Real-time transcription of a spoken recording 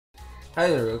Hi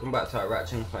there, welcome back to our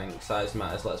Ratchet and Clank Size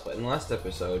Matters Let's Play. In the last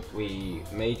episode, we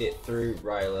made it through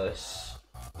Rylus,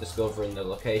 discovering the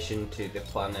location to the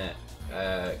planet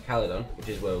Caledon, which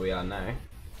is where we are now.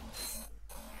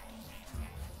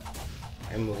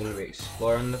 And we're going to be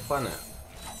exploring the planet,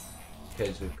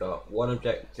 because we've got one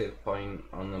objective point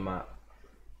on the map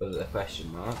with a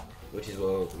question mark, which is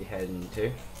where we'll be heading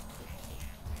to.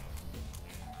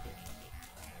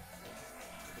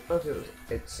 Oh,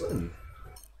 it's slim.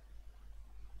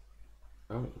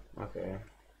 Oh, okay.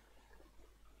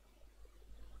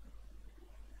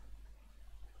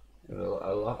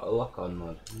 A lock-on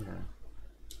mod, yeah.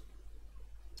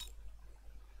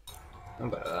 How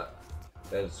about that?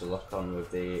 There's a lock-on with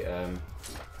the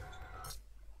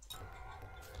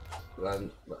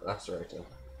lacerator.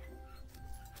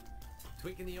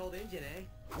 Tweaking the old engine, eh?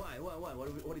 Why?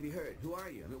 What have you heard? Who are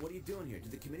you? I mean, what are you doing here?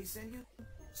 Did the committee send you?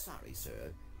 Sorry,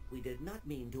 sir. We did not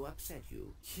mean to upset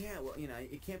you. Yeah, well, you know,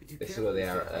 it can't be too careful. This is where they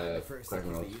are, first they're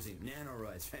using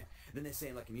nanoroids, right? Then they're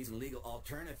saying like I'm using legal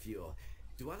alternative fuel.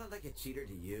 Do I look like a cheater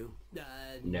to you?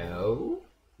 No.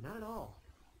 Not at all.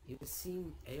 You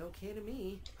seem a-okay to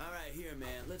me. All right, here,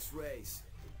 man. Let's race,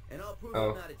 and I'll prove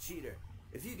I'm not a cheater.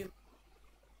 If you can.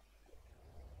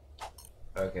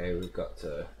 Okay, we've got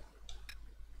to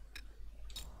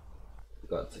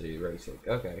do racing.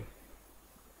 Okay.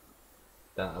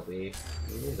 That'll be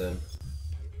easy then.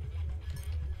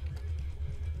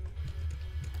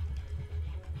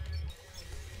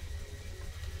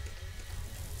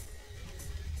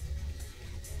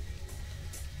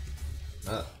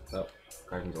 Oh,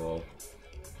 cracking the wall.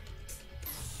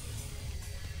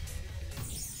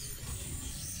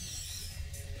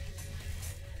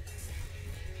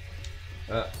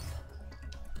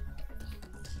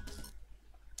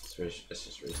 Let's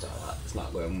just restart that. It's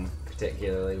not going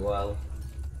particularly well.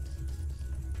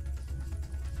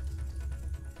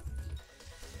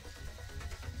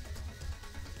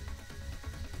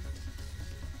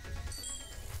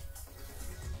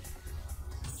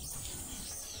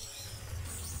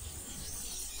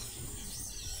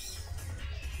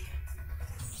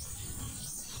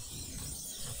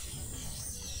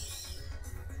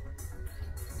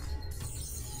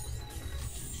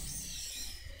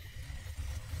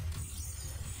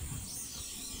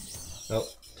 Oh,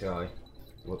 too high.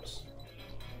 Whoops.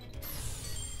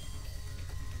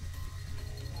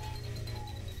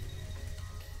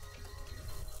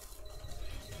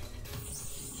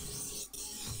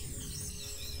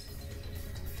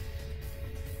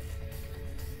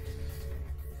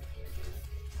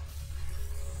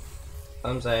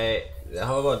 I'm saying the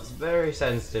hoverboard is very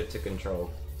sensitive to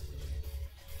control.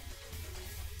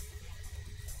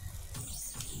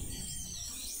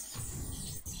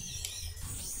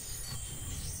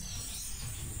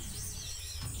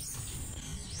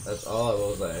 That's all I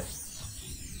will say.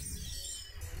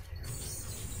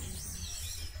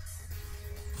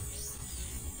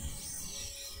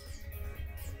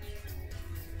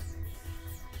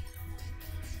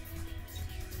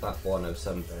 That one of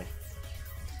something.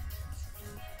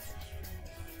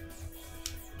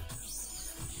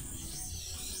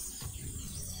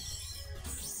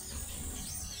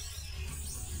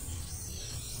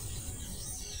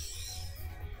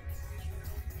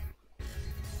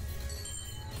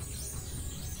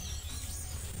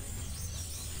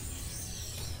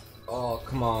 Oh,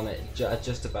 come on, it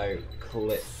just about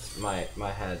clipped my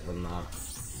head on that.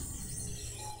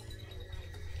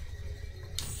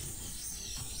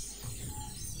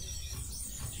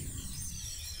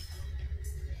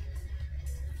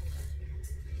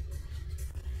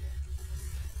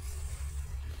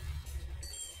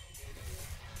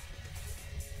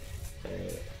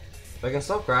 If I can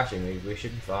stop crashing, we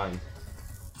should be fine.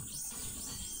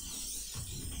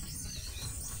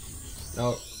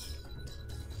 No.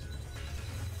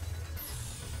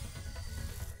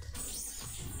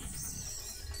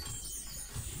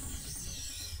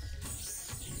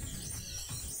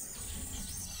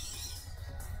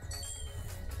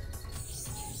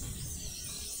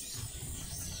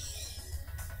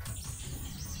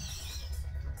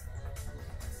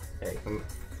 Okay, I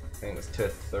think it's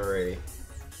 2-3.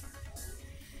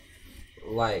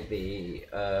 Like the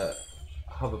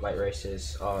hoverbike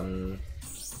races on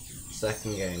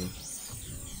second game.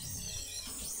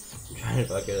 I'm trying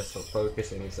to get us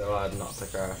focusing so hard not to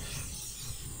crash.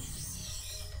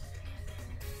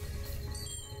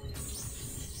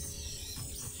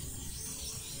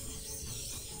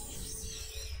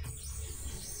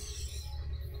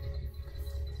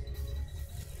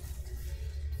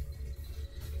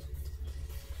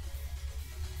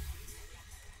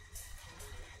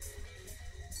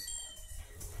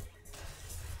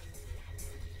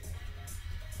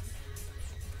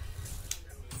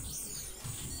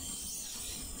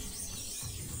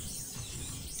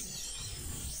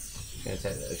 gonna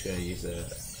take that. I'm just gonna use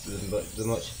the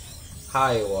much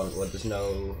higher one where there's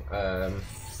no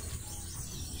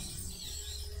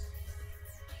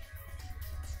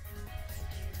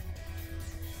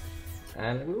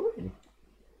and we win.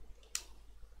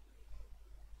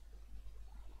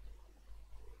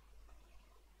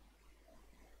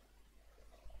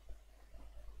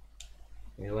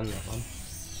 We won that one.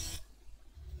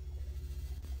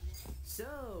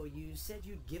 So, you said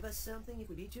you'd give us something if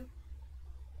we beat you?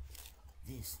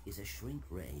 This is a shrink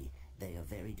ray. They are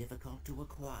very difficult to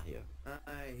acquire.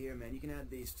 Here, man. You can have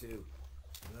these too.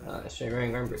 Shrink ray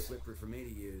and Granbury. Slippery for me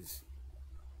to use.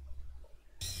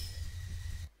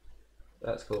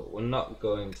 That's cool. We're not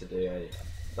going to do it.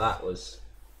 That was...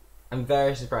 I'm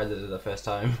very surprised this is the first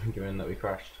time, given that we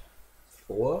crashed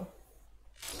 4.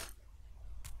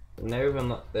 Now we've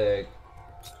unlocked the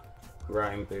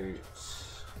grind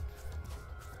boots.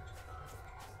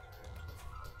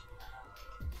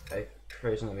 Okay,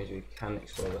 creation that means we can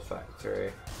explore the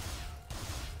factory.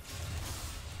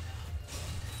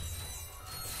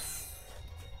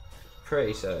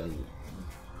 Pretty certain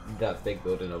that big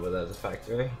building over there is a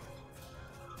factory.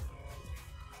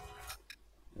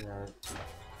 Yeah.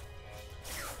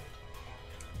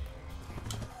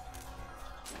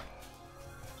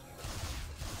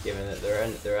 Given that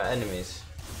there are enemies.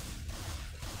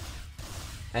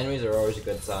 Enemies are always a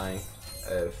good sign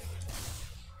of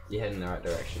you heading in the right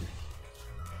direction.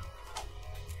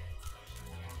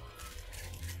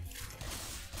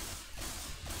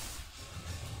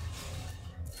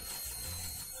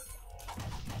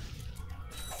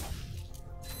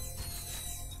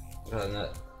 And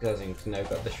that because you've now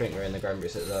got the shrinker in the Granbury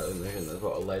set that illusion, that's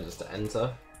what allows us to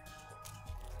enter.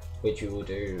 Which we will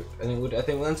do. I think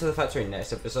we'll enter the factory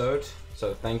next episode.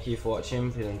 So thank you for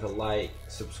watching. Please don't forget to like,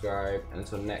 subscribe, and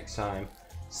until next time,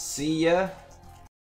 see ya.